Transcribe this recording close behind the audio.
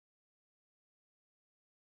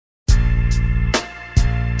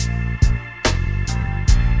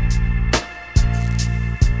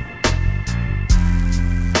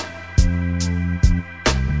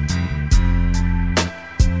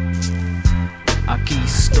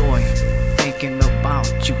boy, thinking about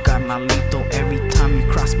you, carnalito. Every time you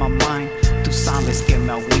cross my mind, tú sabes que me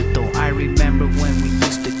agüito. I remember when we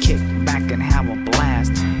used to kick back and have a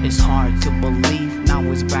blast. It's hard to believe, now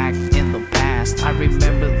it's back in the past. I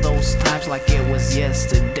remember those times like it was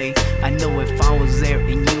yesterday. I know if I was there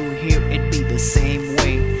and you were here, it'd be the same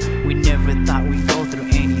way. We never thought we'd go through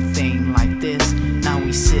anything like this. Now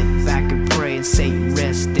we sit back and pray and say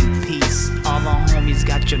rest in peace. All the homies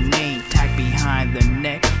got your name tagged behind their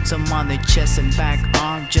neck, some on their chest and back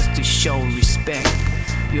arm just to show respect.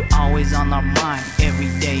 You're always on our mind, every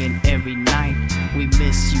day and every night. We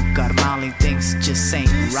miss you, carnal, and things just ain't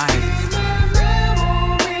right.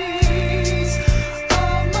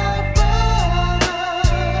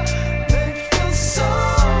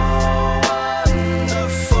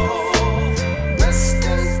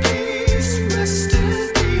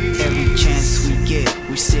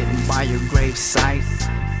 Your gravesite,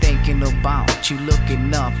 thinking about you,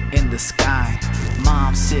 looking up in the sky.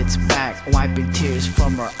 Mom sits back, wiping tears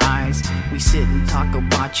from her eyes. We sit and talk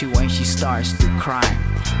about you and she starts to cry.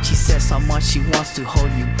 She says how much she wants to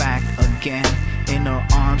hold you back again, in her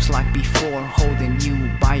arms like before, holding you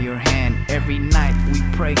by your hand. Every night we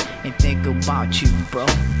pray and think about you, bro.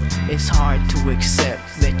 It's hard to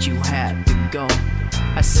accept that you had to go.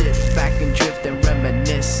 I sit back and drift and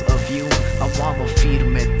reminisce of you, of all the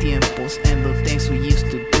firme tiempos and the things we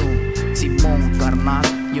used to do. Simón, carnal,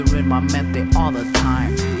 you're in my mente all the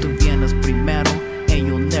time. Tú vienes primero and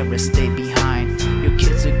you'll never stay behind. Your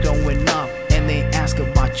kids are growing up and they ask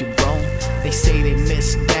about you, bro. They say they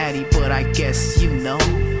miss daddy, but I guess you know.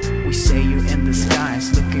 We say you're in the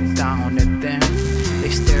skies looking down at them. They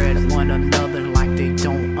stare at one another like they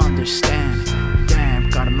don't understand. Damn,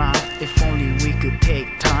 carnal, if only we could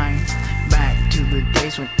take time back to the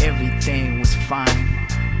days when everything was fine.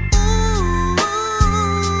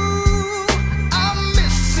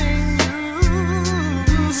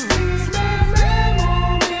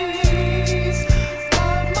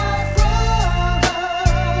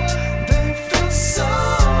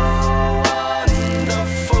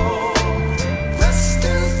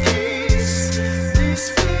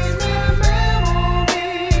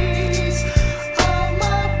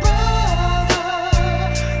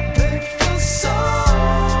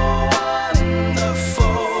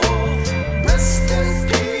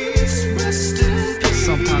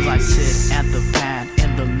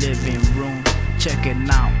 Checking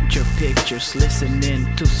out your pictures,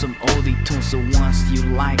 listening to some oldie tunes, the ones you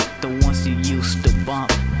like, the ones you used to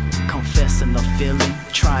bump. Confessing the feeling,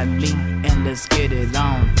 try me and let's get it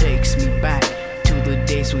on. Takes me back to the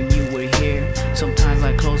days when you were here. Sometimes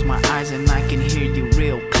I close my eyes and I can hear you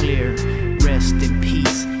real clear. Rest in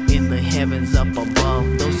peace in the heavens up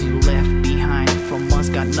above. Those you left behind from us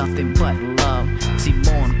got nothing but love.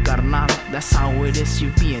 Simón, carnal, that's how it is,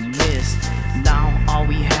 you're being missed. Now all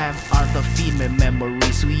we have are the firme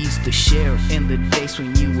memories we used to share in the days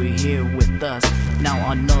when you were here with us.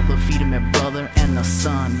 Now another firme brother and a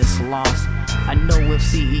son is lost. I know we'll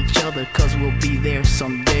see each other cause we'll be there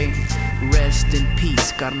someday. Rest in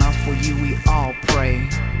peace, carnal, for you we all pray.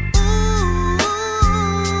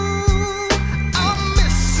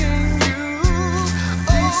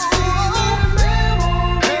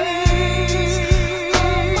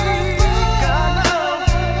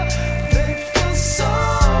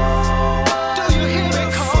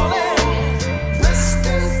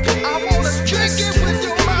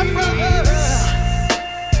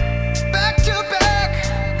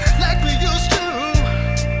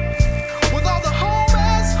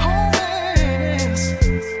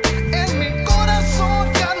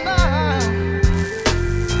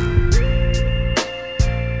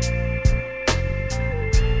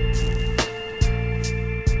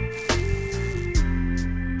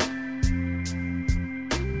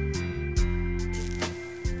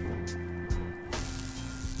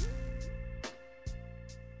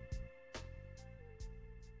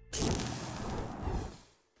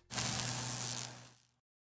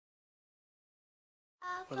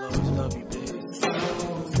 I'll always love you, baby.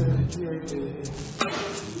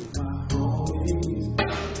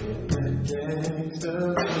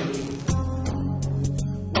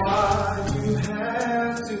 Why you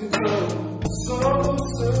have to go so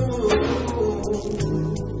soon?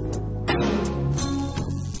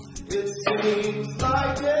 It seems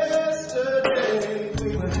like yesterday we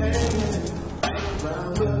were hanging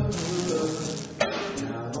around the hood.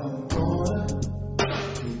 Now I'm gonna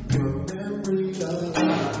keep your memory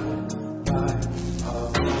alive, like I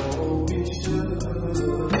always should.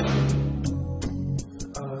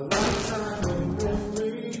 A lifetime of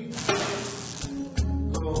memory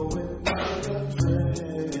going down the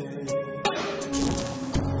drain.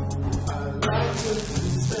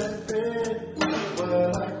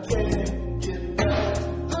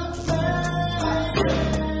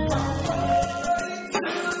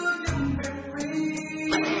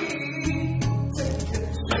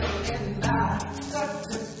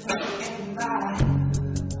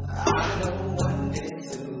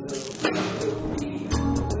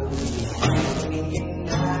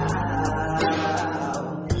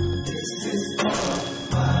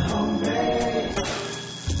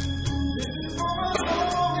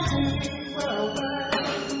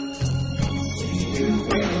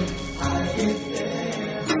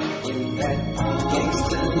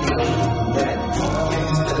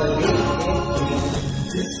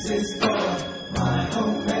 is for my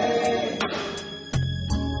homemade.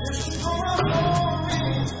 It's for my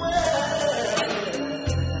homies where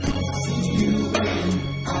see you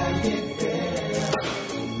when I get there.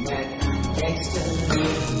 That gangsta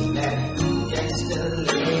lean, that gangsta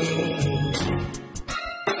lean.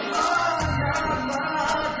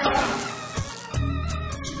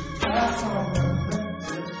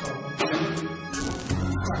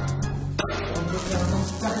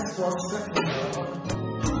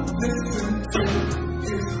 Listen to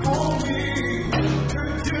his homie.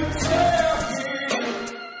 Could you tell me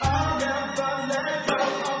I'll never let go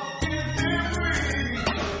of getting free?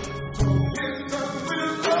 So get the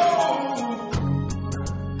willow.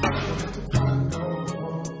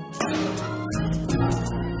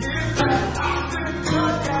 Get that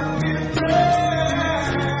oxygen, got me there.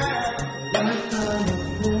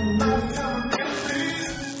 Lifetime of please. Going down the train.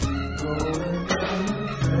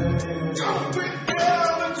 Going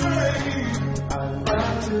down the train. I'd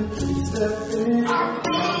like to keep stepping, but I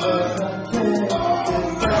can't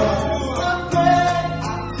get down.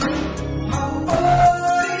 My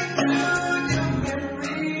body to your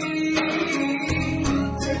memory.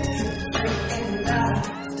 Take it and I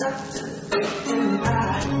start to think and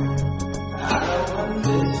I want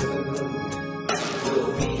this to will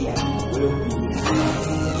be.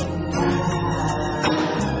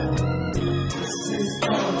 This is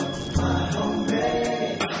for my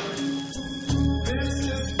homemade. This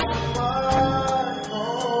is for my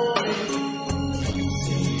homie.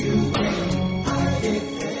 See you when I get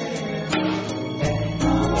there.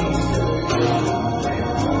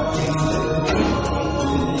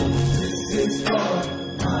 This is for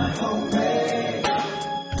my homemade.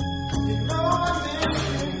 You know I miss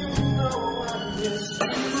you, you know I miss you.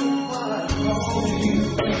 See you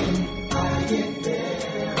when I get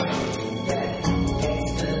there. That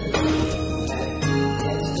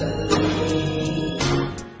gangsta lean.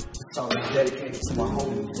 This song is dedicated to my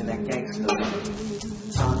homies and that gangsta lean.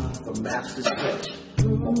 Tommy from Master Stretch,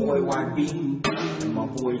 my boy YB, and my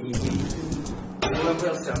boy EB. Whoever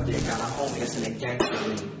else out there got a homie that's in that gangsta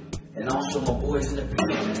lean. And also my boys in the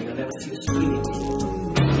Birdgang, and they'll never see the street again.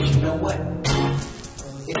 But you know what?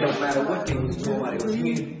 It don't matter what they was doing while they was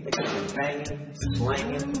here. They could have been banging,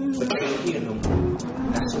 slanging, but they ain't here no more.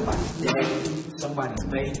 That's somebody's daddy, somebody's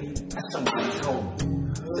baby, that's somebody's home.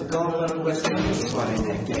 The God let them rest in peace. That's why they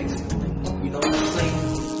that gangsta. You know what I'm saying?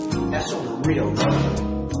 That's on the real, bro.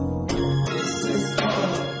 This is for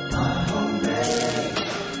my homemade.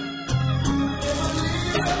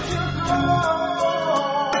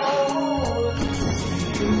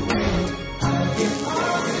 See you when I get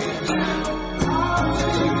there.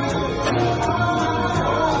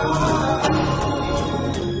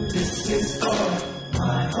 This is for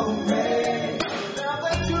my homemade. Now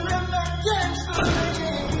that you're in that gangsta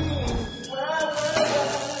lean,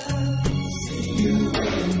 see you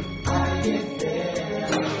when I get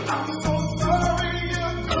there. I'm so sorry.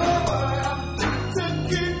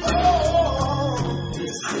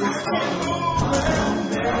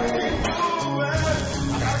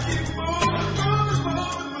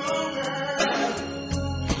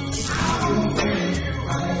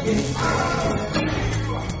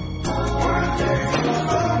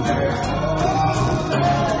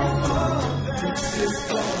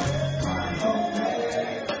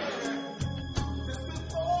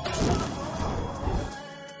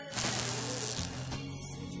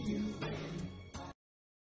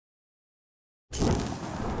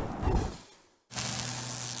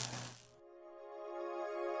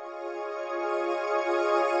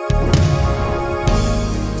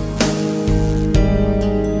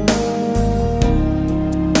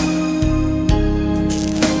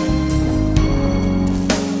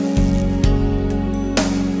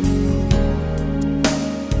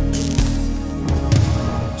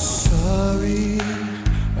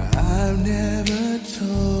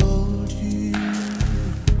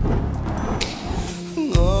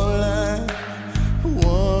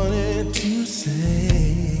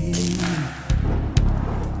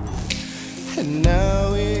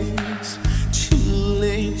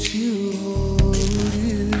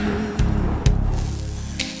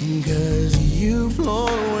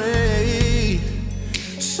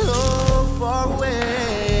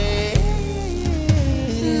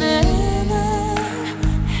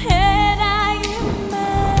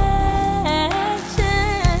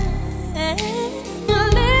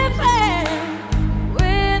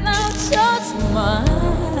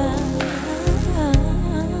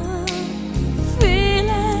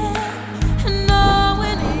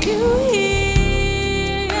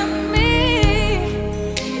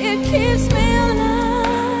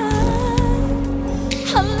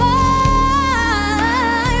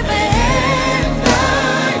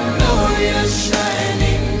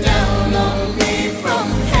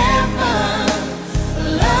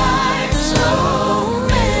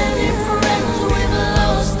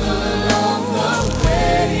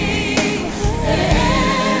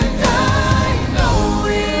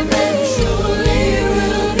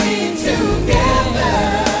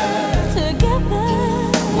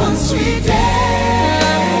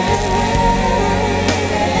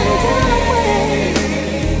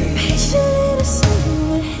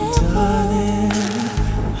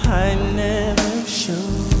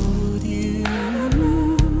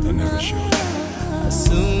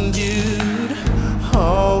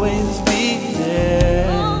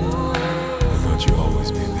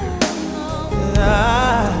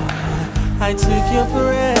 your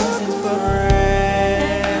presence for granted,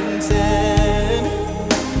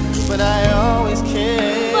 but I always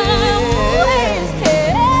care,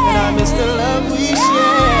 and I miss the love we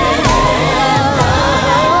shared.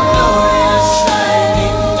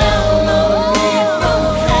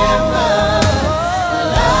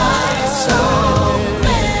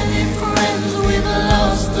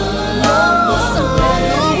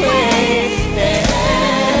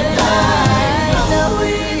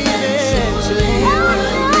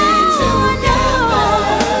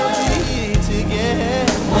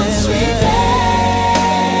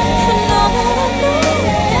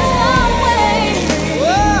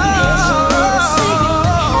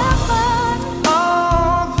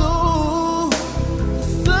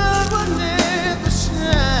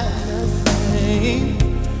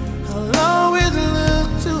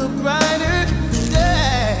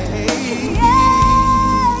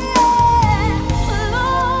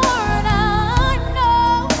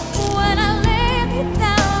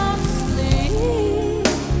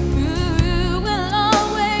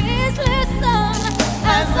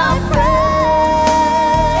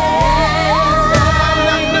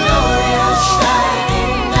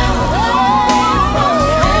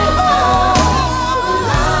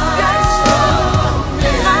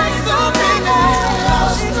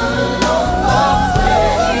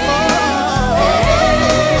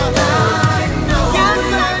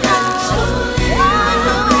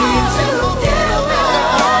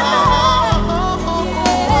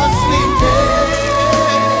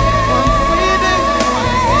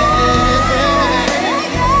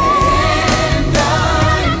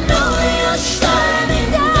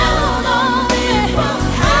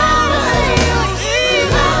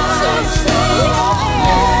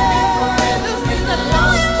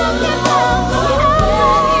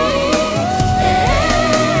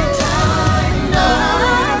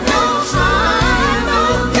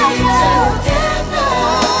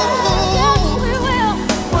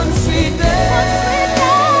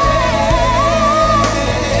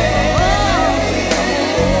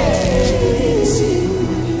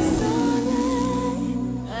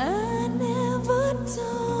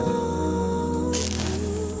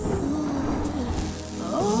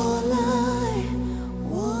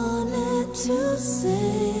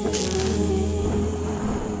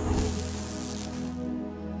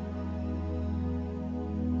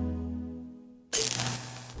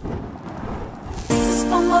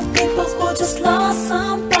 People who just lost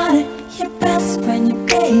somebody, your best friend, your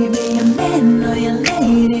baby, your man or your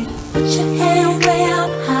lady. Put your hand way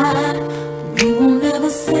up high, we won't ever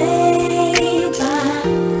say bye.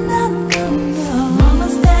 No, no, no.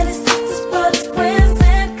 Mamas, daddies, sisters, brothers, friends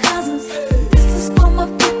and cousins. This is for my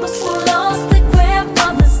people who lost their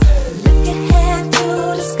grandmothers. Lift your hand to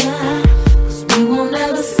the sky, 'cause we won't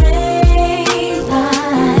ever say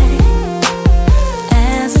bye.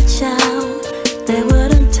 As a child, there were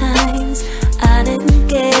I didn't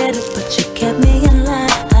get it, but you kept me in line.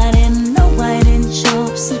 I didn't know I didn't show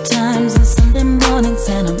up sometimes on Sunday mornings,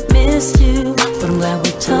 and I missed you. But I'm glad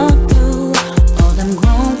we talked through all them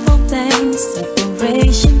grown folk things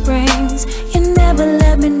separation brings. You never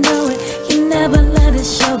let me know it, you never let it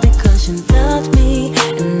show, because you loved me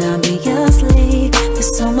and obviously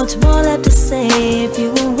there's so much more left to say. If you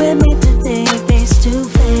were with me today, face to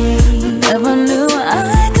face, never knew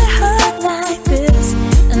I could hurt like this.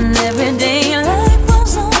 And every day life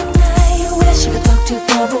goes on. I wish I could talk to you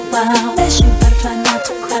for a while. Wish you better try not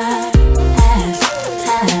to cry as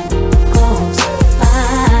time goes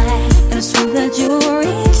by. And it's true that you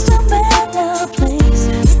reached a better place.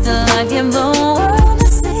 Still I give the world to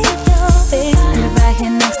see your face. I'm right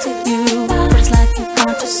here next to you, but it's like you've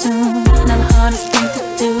gone too soon. Now the hardest thing to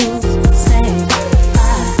do is say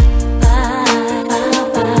bye, bye, bye,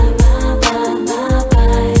 bye, bye, bye, bye,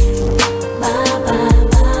 bye.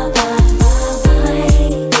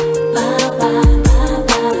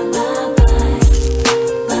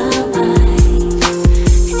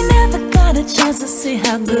 To see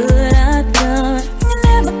how good I've done, you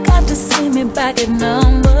never got to see me back at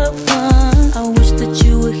number one. I wish that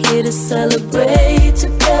you were here to celebrate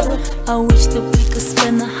together. I wish that we could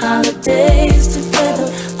spend the holidays together.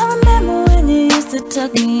 I remember when you used to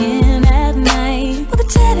tuck me in at night with a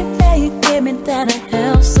teddy bear you gave me that I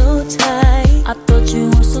held so tight. I thought you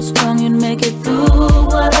were so strong you'd make it through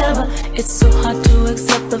whatever. It's so hard to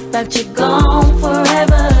accept the fact you're gone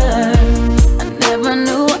forever. I never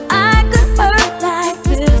knew I could hurt like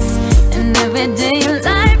this, and every day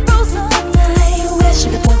life goes on. I wish I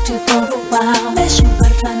could talk to you for a while. Wish you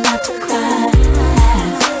better try not to cry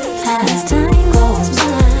as time goes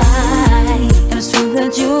by. And it's true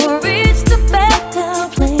that you reached a better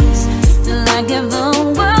place. Still I give the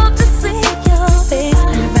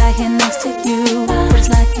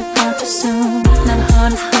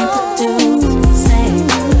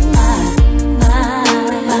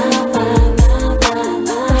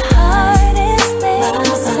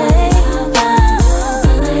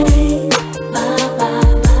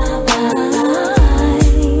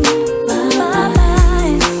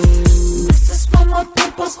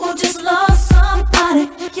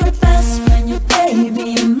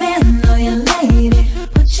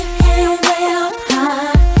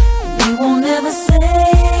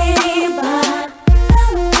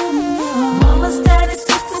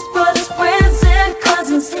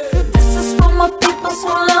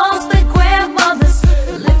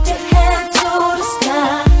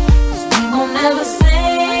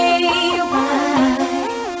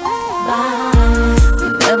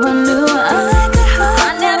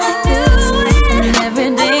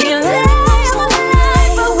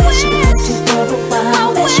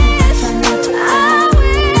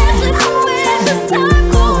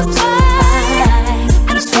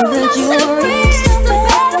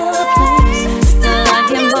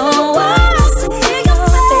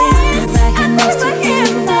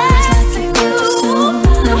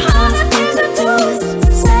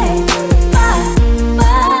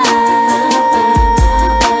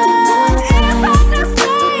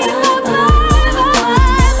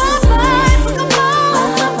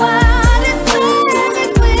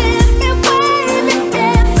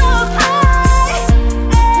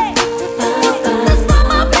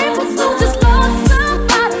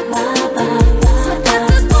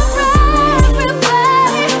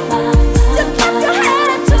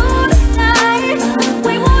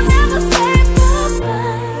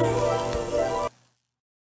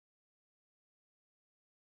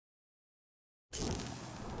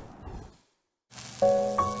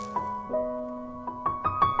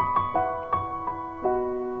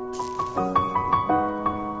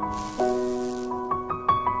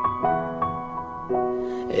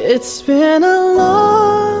It's been a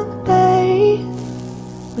long day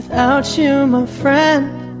without you, my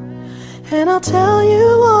friend, and I'll tell you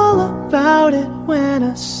all about it when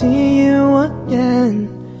I see you again.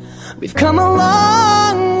 We've come a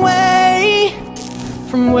long way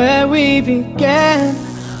from where we began.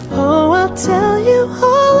 Oh, I'll tell you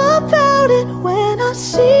all about it when I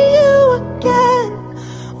see you again.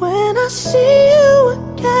 When I see you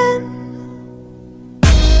again.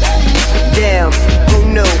 Damn,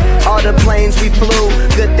 who knew? All the planes we flew,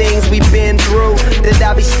 good things we've been through, that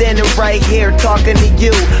I'll be standing right here talking to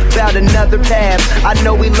you about another path. I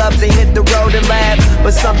know we love to hit the road and laugh,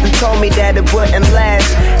 but something told me that it wouldn't last.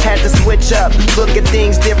 Had to switch up, look at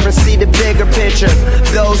things different, see the bigger picture.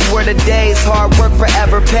 Those were the days, hard work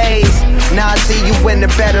forever pays. Now I see you in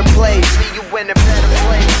a better place.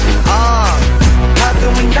 How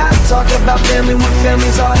can we not talk about family when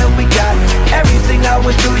family's all that we got? Everything I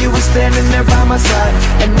went through, you were standing there by my side,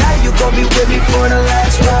 and now you gon' be with me for the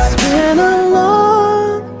last ride. It's been a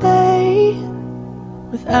long day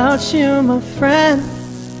without you, my friend,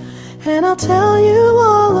 and I'll tell you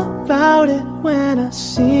all about it when I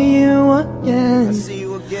see you again.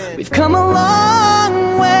 We've come a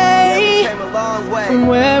long way from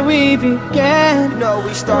where we began. You know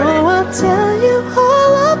we started. Oh, I'll tell you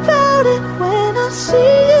all about it when I see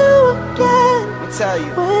you again. Let me tell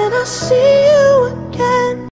you. When I see you again.